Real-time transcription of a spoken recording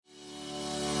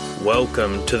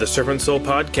Welcome to the Servant Soul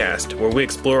Podcast, where we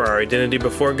explore our identity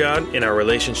before God and our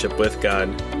relationship with God.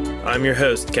 I'm your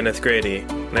host, Kenneth Grady,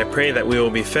 and I pray that we will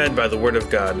be fed by the Word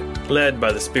of God, led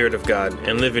by the Spirit of God,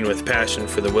 and living with passion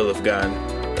for the will of God.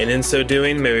 And in so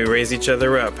doing, may we raise each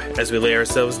other up as we lay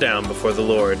ourselves down before the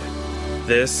Lord.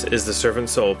 This is the Servant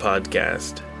Soul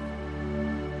Podcast.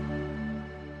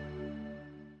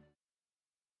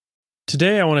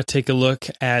 Today I want to take a look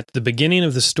at the beginning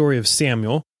of the story of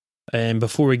Samuel. And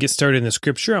before we get started in the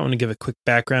scripture, I want to give a quick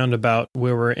background about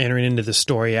where we're entering into the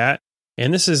story at.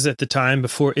 And this is at the time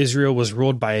before Israel was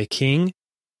ruled by a king,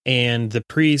 and the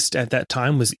priest at that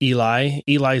time was Eli.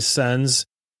 Eli's sons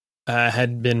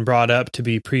had been brought up to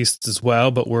be priests as well,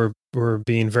 but were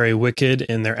being very wicked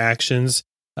in their actions.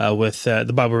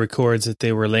 The Bible records that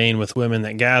they were laying with women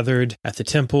that gathered at the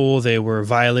temple. They were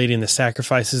violating the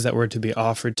sacrifices that were to be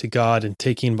offered to God and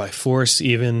taking by force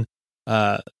even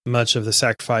much of the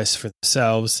sacrifice for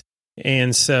themselves.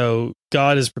 And so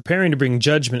God is preparing to bring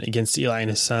judgment against Eli and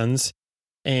his sons.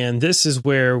 And this is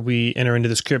where we enter into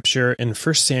the scripture in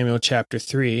 1 Samuel chapter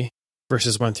 3,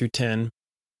 verses 1 through 10,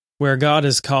 where God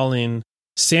is calling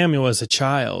Samuel as a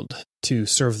child to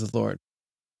serve the Lord.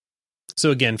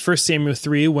 So again, 1 Samuel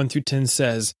 3, 1 through 10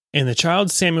 says, "And the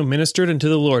child Samuel ministered unto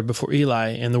the Lord before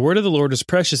Eli, and the word of the Lord was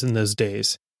precious in those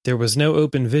days. There was no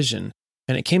open vision.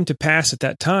 And it came to pass at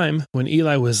that time, when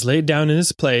Eli was laid down in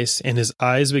his place, and his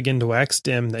eyes began to wax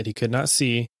dim, that he could not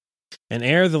see, and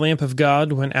ere the lamp of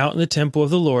God went out in the temple of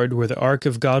the Lord, where the ark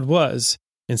of God was,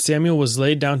 and Samuel was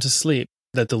laid down to sleep,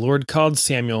 that the Lord called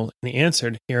Samuel, and he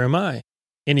answered, Here am I.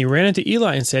 And he ran unto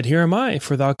Eli and said, Here am I,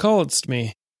 for thou calledst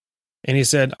me. And he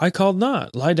said, I called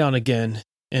not, lie down again.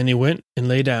 And he went and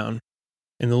lay down.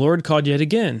 And the Lord called yet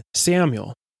again,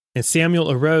 Samuel. And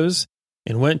Samuel arose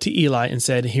and went to Eli and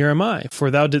said, Here am I, for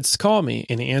thou didst call me.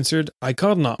 And he answered, I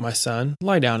called not, my son,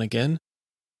 lie down again.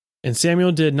 And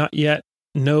Samuel did not yet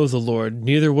know the Lord,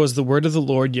 neither was the word of the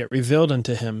Lord yet revealed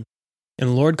unto him. And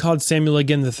the Lord called Samuel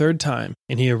again the third time,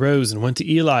 and he arose and went to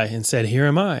Eli and said, Here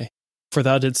am I, for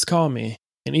thou didst call me.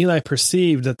 And Eli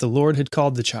perceived that the Lord had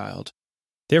called the child.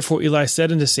 Therefore Eli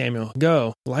said unto Samuel,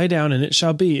 Go, lie down, and it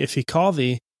shall be, if he call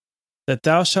thee, that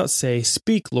thou shalt say,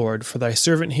 Speak, Lord, for thy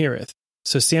servant heareth.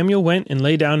 So Samuel went and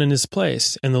lay down in his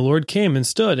place, and the Lord came and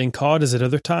stood and called as at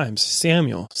other times,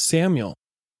 Samuel, Samuel.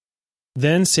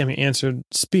 Then Samuel answered,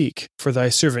 Speak, for thy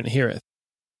servant heareth.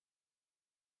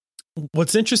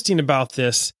 What's interesting about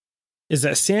this is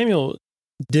that Samuel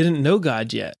didn't know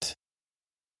God yet.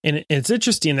 And it's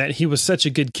interesting that he was such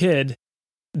a good kid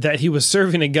that he was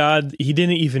serving a God he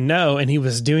didn't even know, and he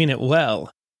was doing it well.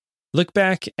 Look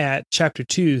back at chapter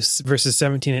 2, verses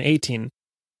 17 and 18.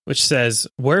 Which says,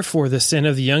 Wherefore the sin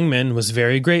of the young men was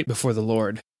very great before the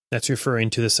Lord. That's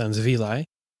referring to the sons of Eli. It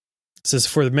says,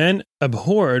 For the men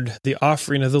abhorred the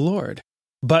offering of the Lord.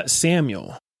 But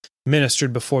Samuel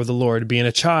ministered before the Lord, being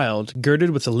a child, girded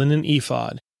with a linen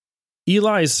ephod.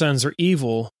 Eli's sons are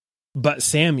evil, but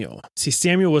Samuel. See,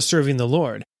 Samuel was serving the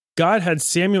Lord. God had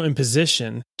Samuel in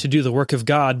position to do the work of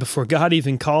God before God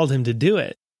even called him to do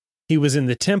it. He was in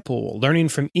the temple, learning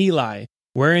from Eli,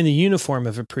 wearing the uniform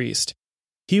of a priest.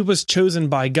 He was chosen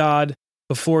by God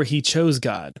before he chose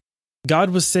God.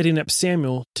 God was setting up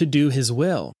Samuel to do his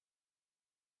will.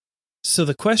 So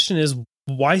the question is,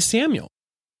 why Samuel?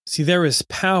 See, there is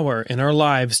power in our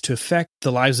lives to affect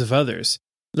the lives of others.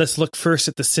 Let's look first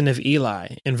at the sin of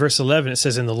Eli. In verse 11 it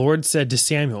says, And the Lord said to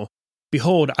Samuel,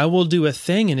 Behold, I will do a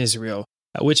thing in Israel,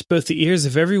 at which both the ears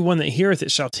of every one that heareth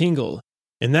it shall tingle.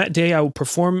 In that day I will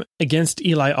perform against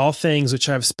Eli all things which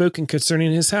I have spoken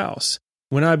concerning his house.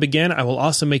 When I begin, I will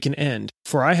also make an end.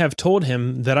 For I have told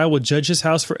him that I will judge his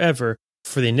house forever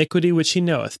for the iniquity which he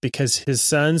knoweth, because his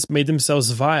sons made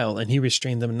themselves vile, and he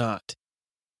restrained them not.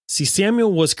 See,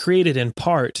 Samuel was created in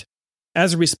part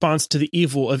as a response to the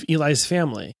evil of Eli's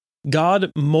family.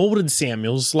 God molded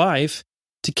Samuel's life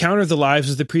to counter the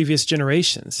lives of the previous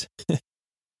generations.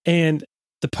 And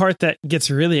the part that gets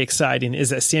really exciting is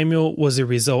that Samuel was a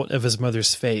result of his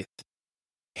mother's faith.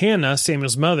 Hannah,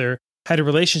 Samuel's mother, had a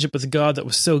relationship with God that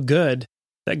was so good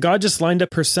that God just lined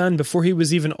up her son before he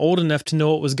was even old enough to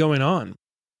know what was going on.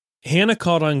 Hannah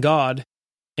called on God,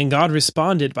 and God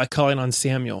responded by calling on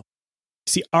Samuel.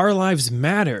 See, our lives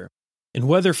matter, and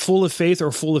whether full of faith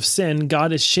or full of sin,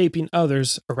 God is shaping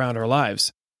others around our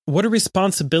lives. What a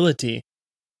responsibility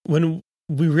when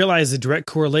we realize the direct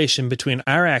correlation between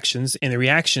our actions and the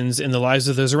reactions in the lives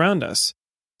of those around us.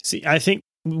 See, I think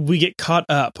we get caught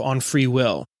up on free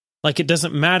will. Like it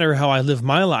doesn't matter how I live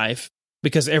my life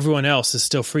because everyone else is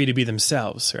still free to be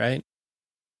themselves, right?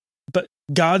 But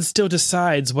God still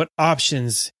decides what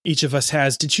options each of us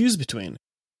has to choose between.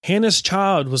 Hannah's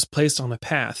child was placed on a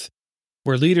path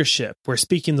where leadership, where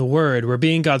speaking the word, where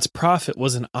being God's prophet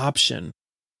was an option.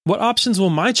 What options will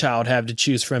my child have to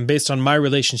choose from based on my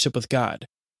relationship with God?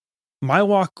 My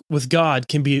walk with God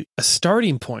can be a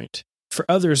starting point for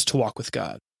others to walk with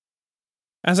God.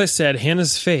 As I said,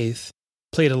 Hannah's faith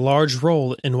played a large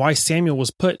role in why Samuel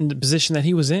was put in the position that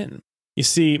he was in. You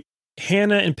see,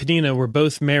 Hannah and Peninnah were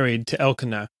both married to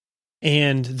Elkanah,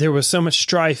 and there was so much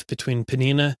strife between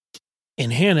Peninnah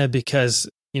and Hannah because,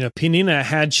 Peninnah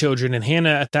had children, and Hannah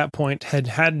at that point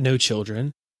had no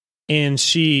children, and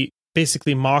she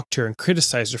basically mocked her and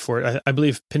criticized her for it. I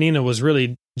believe Peninnah was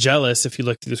really jealous, if you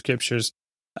look through the scriptures,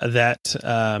 that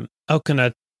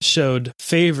Elkanah showed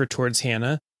favor towards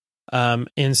Hannah.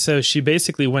 And so she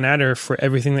basically went at her for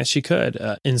everything that she could,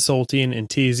 insulting and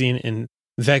teasing and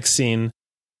vexing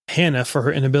Hannah for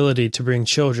her inability to bring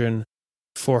children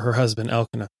for her husband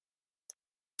Elkanah.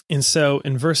 And so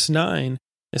in verse 9,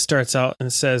 it starts out and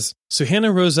it says, "So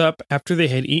Hannah rose up after they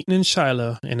had eaten in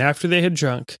Shiloh, and after they had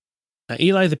drunk. Now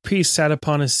Eli the priest sat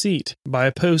upon a seat by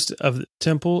a post of the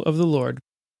temple of the Lord.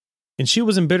 And she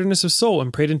was in bitterness of soul,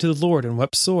 and prayed unto the Lord, and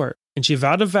wept sore. And she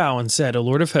vowed a vow, and said, O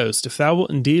Lord of hosts, if thou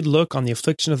wilt indeed look on the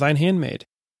affliction of thine handmaid,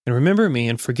 and remember me,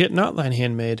 and forget not thine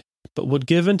handmaid, but wilt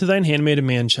give unto thine handmaid a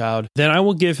man-child, then I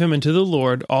will give him unto the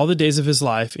Lord all the days of his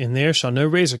life, and there shall no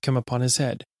razor come upon his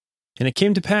head. And it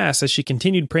came to pass, as she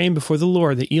continued praying before the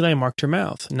Lord, that Eli marked her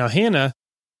mouth. Now Hannah,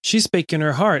 she spake in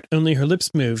her heart, only her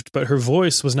lips moved, but her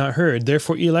voice was not heard.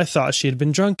 Therefore Eli thought she had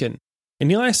been drunken.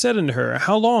 And Eli said unto her,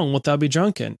 How long wilt thou be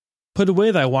drunken? Put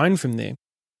away thy wine from thee.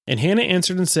 And Hannah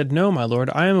answered and said, No, my lord,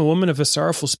 I am a woman of a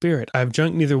sorrowful spirit. I have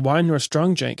drunk neither wine nor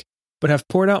strong drink, but have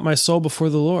poured out my soul before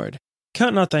the Lord.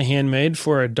 Count not thy handmaid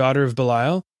for a daughter of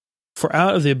Belial, for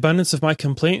out of the abundance of my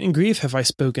complaint and grief have I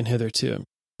spoken hitherto.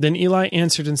 Then Eli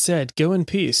answered and said, Go in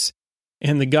peace,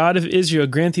 and the God of Israel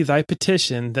grant thee thy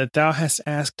petition that thou hast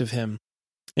asked of him.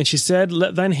 And she said,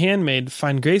 Let thine handmaid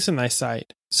find grace in thy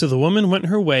sight. So the woman went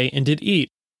her way and did eat,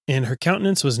 and her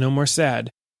countenance was no more sad.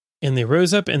 And they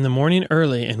rose up in the morning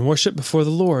early, and worshipped before the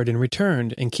Lord, and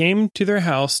returned, and came to their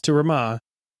house to Ramah.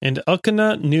 And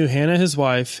Elkanah knew Hannah his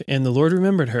wife, and the Lord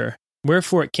remembered her.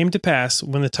 Wherefore it came to pass,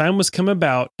 when the time was come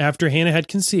about, after Hannah had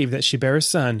conceived, that she bare a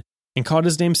son, and called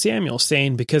his name Samuel,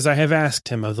 saying, Because I have asked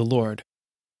him of the Lord.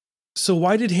 So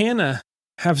why did Hannah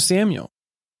have Samuel?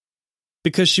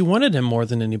 Because she wanted him more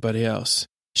than anybody else.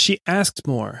 She asked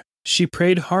more. She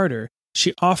prayed harder.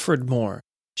 She offered more.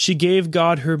 She gave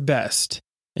God her best,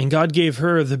 and God gave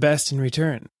her the best in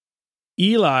return.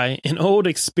 Eli, an old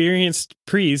experienced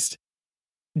priest,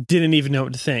 didn't even know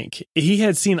what to think. He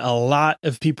had seen a lot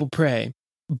of people pray,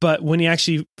 but when he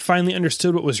actually finally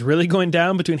understood what was really going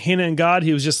down between Hannah and God,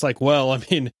 he was just like, well, I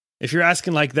mean, if you're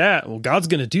asking like that, well, God's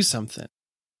going to do something.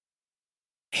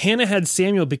 Hannah had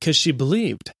Samuel because she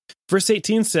believed. Verse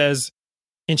 18 says,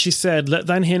 And she said, Let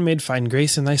thine handmaid find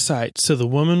grace in thy sight. So the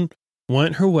woman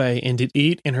went her way and did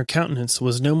eat, and her countenance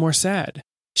was no more sad.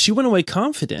 She went away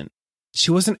confident. She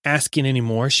wasn't asking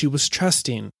anymore. She was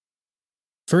trusting.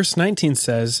 Verse 19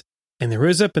 says, And they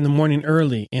rose up in the morning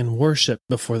early and worshipped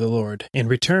before the Lord, and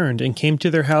returned and came to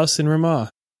their house in Ramah.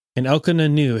 And Elkanah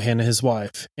knew Hannah his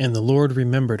wife, and the Lord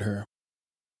remembered her.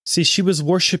 See, she was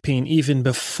worshiping even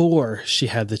before she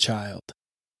had the child.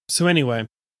 So anyway,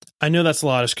 I know that's a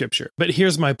lot of scripture, but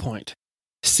here's my point.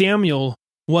 Samuel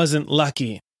wasn't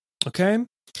lucky, okay?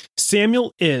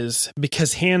 Samuel is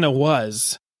because Hannah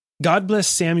was. God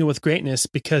blessed Samuel with greatness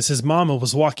because his mama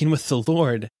was walking with the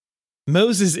Lord.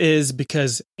 Moses is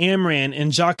because Amram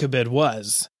and Jochebed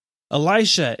was.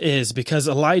 Elisha is because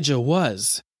Elijah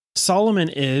was. Solomon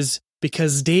is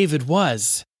because David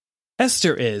was.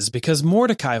 Esther is because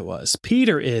Mordecai was.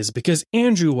 Peter is because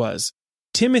Andrew was.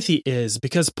 Timothy is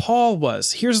because Paul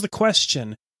was. Here's the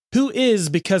question. Who is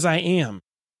because I am?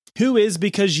 Who is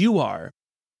because you are?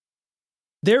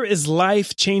 There is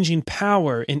life-changing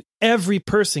power in every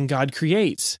person God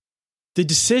creates. The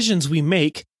decisions we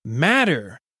make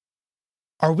matter.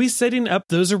 Are we setting up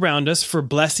those around us for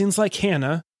blessings like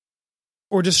Hannah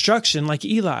or destruction like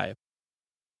Eli?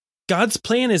 God's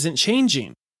plan isn't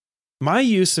changing. My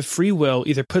use of free will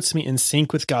either puts me in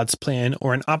sync with God's plan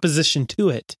or in opposition to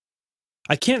it.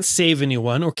 I can't save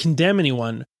anyone or condemn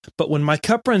anyone, but when my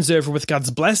cup runs over with God's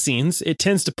blessings, it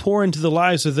tends to pour into the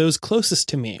lives of those closest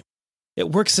to me.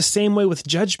 It works the same way with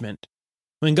judgment.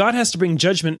 When God has to bring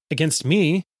judgment against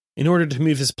me in order to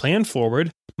move his plan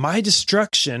forward, my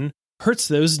destruction hurts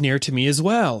those near to me as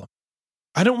well.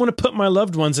 I don't want to put my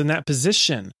loved ones in that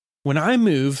position. When I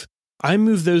move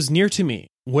those near to me.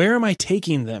 Where am I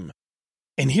taking them?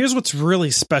 And here's what's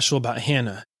really special about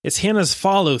Hannah. It's Hannah's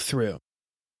follow-through.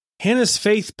 Hannah's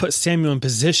faith put Samuel in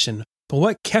position, but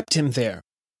what kept him there?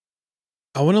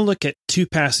 I want to look at two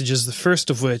passages, the first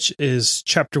of which is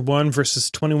chapter 1, verses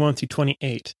 21 through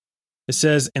 28. It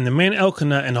says, "And the man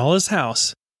Elkanah and all his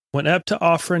house went up to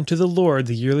offer unto the Lord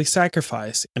the yearly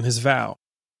sacrifice and his vow.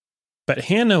 But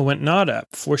Hannah went not up,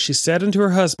 for she said unto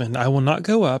her husband, I will not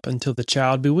go up until the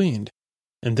child be weaned,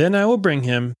 and then I will bring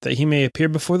him, that he may appear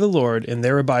before the Lord, and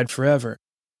there abide forever.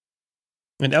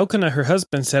 And Elkanah her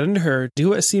husband said unto her, Do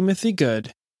what seemeth thee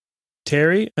good.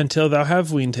 Tarry until thou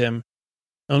have weaned him.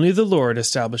 Only the Lord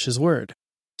establish his word.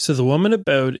 So the woman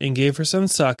abode, and gave her son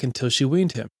suck until she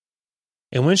weaned him.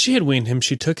 And when she had weaned him,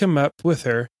 she took him up with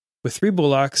her, with 3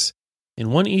 bullocks,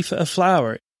 and 1 ephah of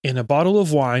flour, and a bottle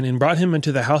of wine, and brought him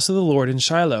into the house of the Lord in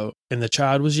Shiloh, and the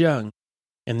child was young.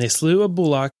 And they slew a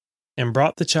bullock, and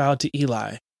brought the child to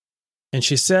Eli. And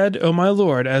she said, O my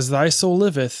Lord, as thy soul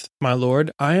liveth, my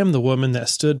Lord, I am the woman that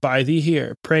stood by thee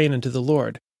here, praying unto the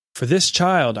Lord. For this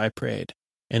child I prayed,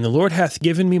 and the Lord hath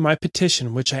given me my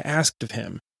petition which I asked of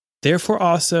him. Therefore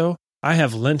also I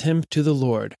have lent him to the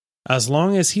Lord. As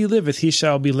long as he liveth, he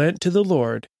shall be lent to the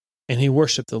Lord. And he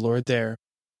worshipped the Lord there."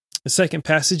 The second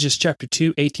passage is chapter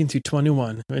 2, 18 through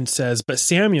 21, and says, "But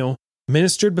Samuel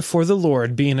ministered before the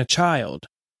Lord, being a child,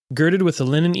 girded with a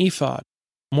linen ephod.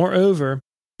 Moreover,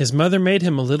 his mother made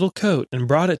him a little coat, and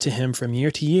brought it to him from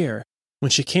year to year, when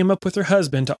she came up with her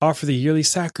husband to offer the yearly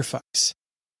sacrifice.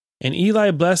 And Eli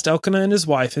blessed Elkanah and his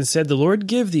wife, and said, The Lord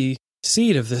give thee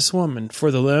seed of this woman, for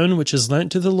the loan which is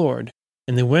lent to the Lord.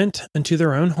 And they went unto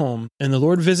their own home, and the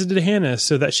Lord visited Hannah,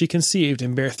 so that she conceived,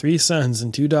 and bare 3 sons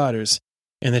and 2 daughters.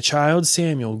 And the child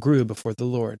Samuel grew before the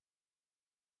Lord."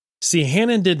 See,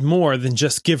 Hannah did more than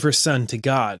just give her son to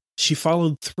God. She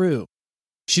followed through.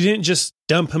 She didn't just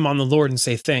dump him on the Lord and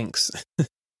say thanks.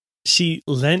 She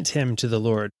lent him to the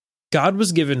Lord. God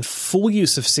was given full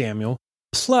use of Samuel,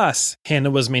 plus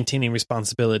Hannah was maintaining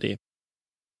responsibility.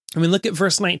 I mean, look at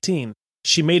verse 19.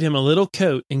 She made him a little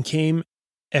coat and came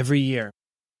every year.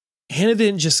 Hannah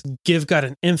didn't just give God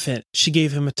an infant. She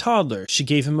gave him a toddler. She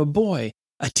gave him a boy,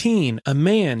 a teen, a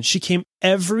man. She came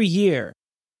every year.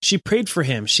 She prayed for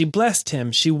him. She blessed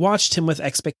him. She watched him with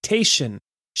expectation.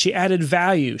 She added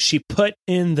value. She put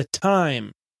in the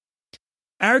time.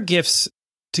 Our gifts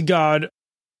to God,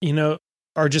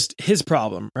 are just his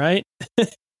problem, right?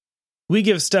 We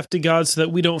give stuff to God so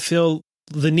that we don't feel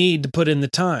the need to put in the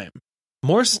time.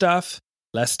 More stuff,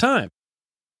 less time.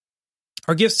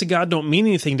 Our gifts to God don't mean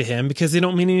anything to him because they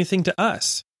don't mean anything to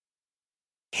us.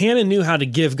 Hannah knew how to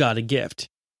give God a gift.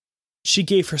 She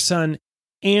gave her son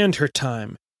and her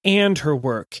time, and her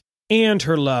work, and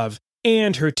her love,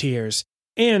 and her tears,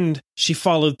 and she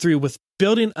followed through with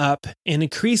building up and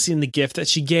increasing the gift that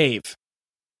she gave.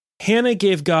 Hannah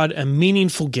gave God a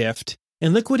meaningful gift,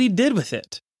 and look what he did with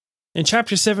it. In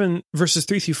chapter 7, verses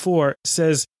 3 through 4,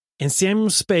 says, And Samuel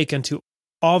spake unto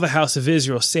all the house of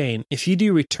Israel, saying, If ye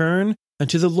do return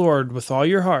unto the Lord with all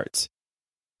your hearts,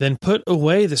 then put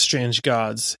away the strange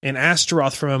gods and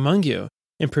Ashtaroth from among you,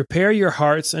 and prepare your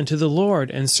hearts unto the Lord,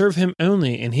 and serve him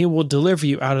only, and he will deliver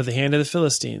you out of the hand of the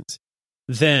Philistines.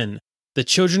 Then the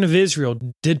children of Israel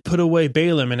did put away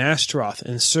Baalim and Ashtaroth,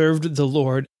 and served the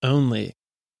Lord only.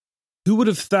 Who would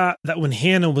have thought that when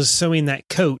Hannah was sewing that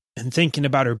coat and thinking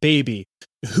about her baby?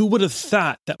 Who would have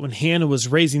thought that when Hannah was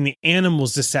raising the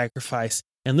animals to sacrifice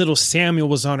and little Samuel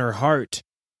was on her heart?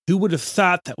 Who would have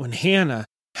thought that when Hannah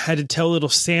had to tell little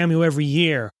Samuel every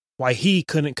year why he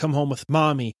couldn't come home with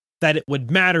mommy, that it would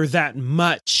matter that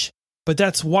much? But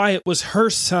that's why it was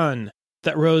her son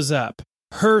that rose up,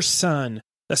 her son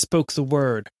that spoke the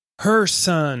word, her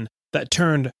son that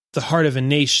turned the heart of a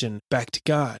nation back to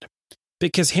God.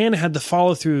 Because Hannah had the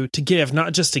follow through to give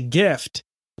not just a gift,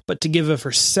 but to give of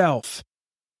herself.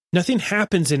 Nothing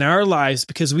happens in our lives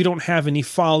because we don't have any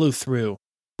follow through.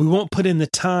 We won't put in the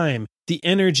time, the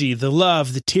energy, the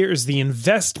love, the tears, the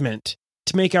investment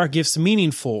to make our gifts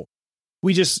meaningful.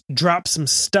 We just drop some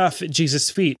stuff at Jesus'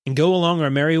 feet and go along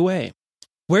our merry way.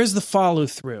 Where's the follow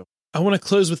through? I want to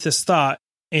close with this thought,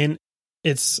 and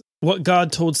it's what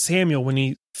God told Samuel when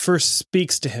he first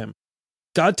speaks to him.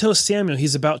 God tells Samuel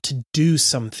he's about to do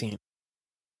something.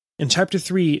 In chapter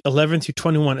 3, 11 through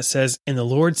 21, it says, And the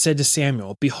Lord said to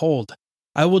Samuel, Behold,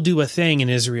 I will do a thing in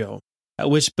Israel, at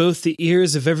which both the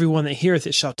ears of everyone that heareth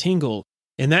it shall tingle.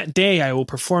 In that day I will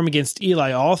perform against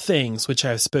Eli all things which I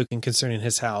have spoken concerning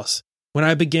his house. When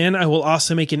I begin, I will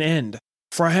also make an end.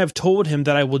 For I have told him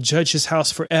that I will judge his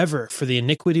house forever for the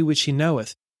iniquity which he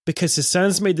knoweth, because his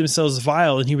sons made themselves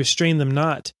vile, and he restrained them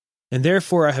not. And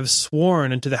therefore I have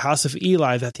sworn unto the house of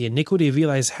Eli that the iniquity of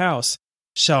Eli's house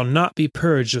shall not be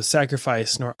purged with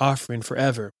sacrifice nor offering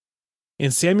forever.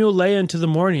 And Samuel lay until the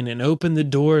morning and opened the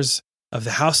doors of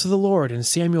the house of the Lord, and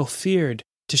Samuel feared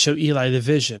to show Eli the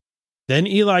vision. Then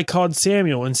Eli called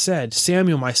Samuel and said,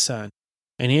 Samuel, my son.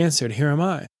 And he answered, Here am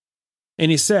I.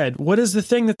 And he said, What is the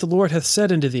thing that the Lord hath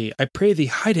said unto thee? I pray thee,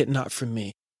 hide it not from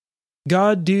me.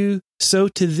 God do so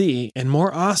to thee, and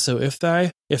more also, if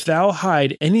thou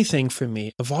hide anything from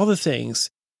me of all the things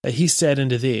that he said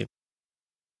unto thee.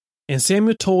 And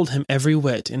Samuel told him every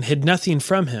whit, and hid nothing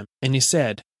from him. And he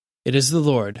said, It is the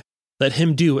Lord, let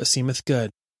him do what seemeth good.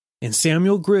 And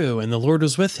Samuel grew, and the Lord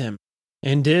was with him,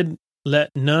 and did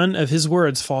let none of his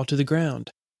words fall to the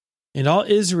ground. And all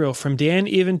Israel, from Dan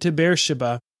even to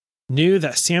Beersheba, knew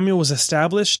that Samuel was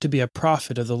established to be a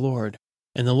prophet of the Lord.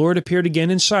 And the Lord appeared again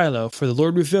in Shiloh, for the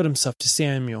Lord revealed himself to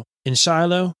Samuel in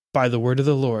Shiloh by the word of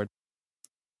the Lord.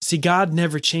 See, God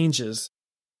never changes.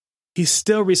 He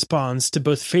still responds to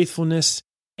both faithfulness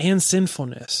and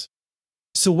sinfulness.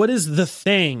 So what is the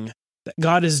thing that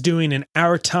God is doing in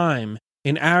our time,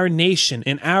 in our nation,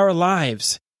 in our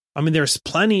lives? I mean, there's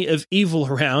plenty of evil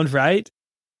around, right?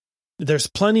 There's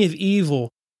plenty of evil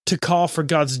to call for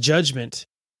God's judgment,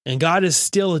 and God is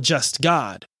still a just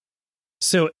God.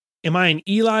 So am I an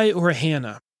Eli or a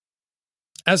Hannah?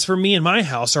 As for me and my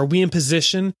house, are we in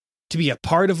position to be a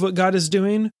part of what God is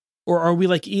doing? Or are we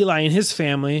like Eli and his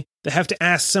family that have to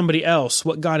ask somebody else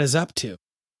what God is up to?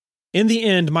 In the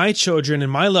end, my children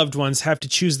and my loved ones have to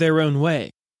choose their own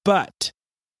way. But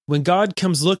when God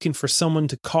comes looking for someone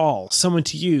to call, someone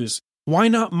to use, why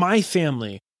not my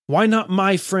family? Why not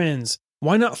my friends?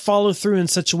 Why not follow through in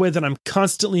such a way that I'm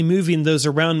constantly moving those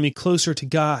around me closer to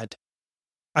God?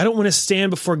 I don't want to stand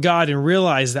before God and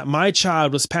realize that my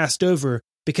child was passed over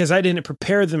because I didn't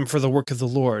prepare them for the work of the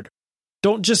Lord.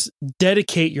 Don't just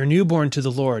dedicate your newborn to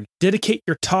the Lord. Dedicate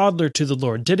your toddler to the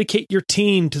Lord. Dedicate your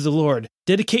teen to the Lord.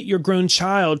 Dedicate your grown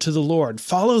child to the Lord.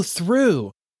 Follow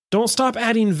through. Don't stop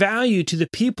adding value to the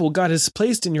people God has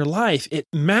placed in your life. It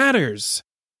matters.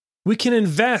 We can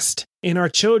invest in our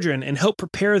children and help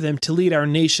prepare them to lead our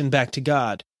nation back to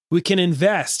God. We can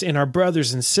invest in our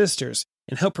brothers and sisters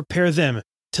and help prepare them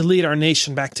to lead our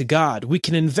nation back to God. We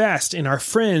can invest in our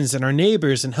friends and our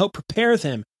neighbors and help prepare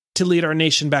them to lead our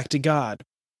nation back to God.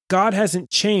 God hasn't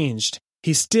changed.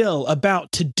 He's still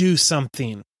about to do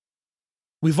something.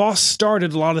 We've all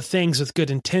started a lot of things with good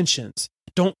intentions.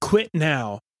 Don't quit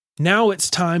now. Now it's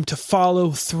time to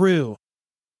follow through.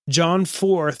 John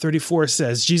 4:34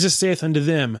 says, Jesus saith unto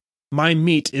them, My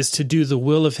meat is to do the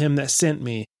will of him that sent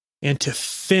me, and to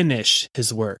finish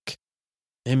his work.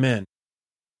 Amen.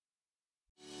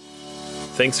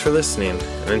 Thanks for listening,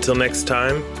 and until next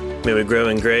time, may we grow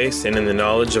in grace and in the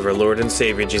knowledge of our Lord and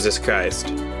Savior Jesus Christ.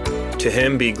 To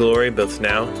him be glory both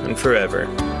now and forever.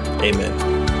 Amen.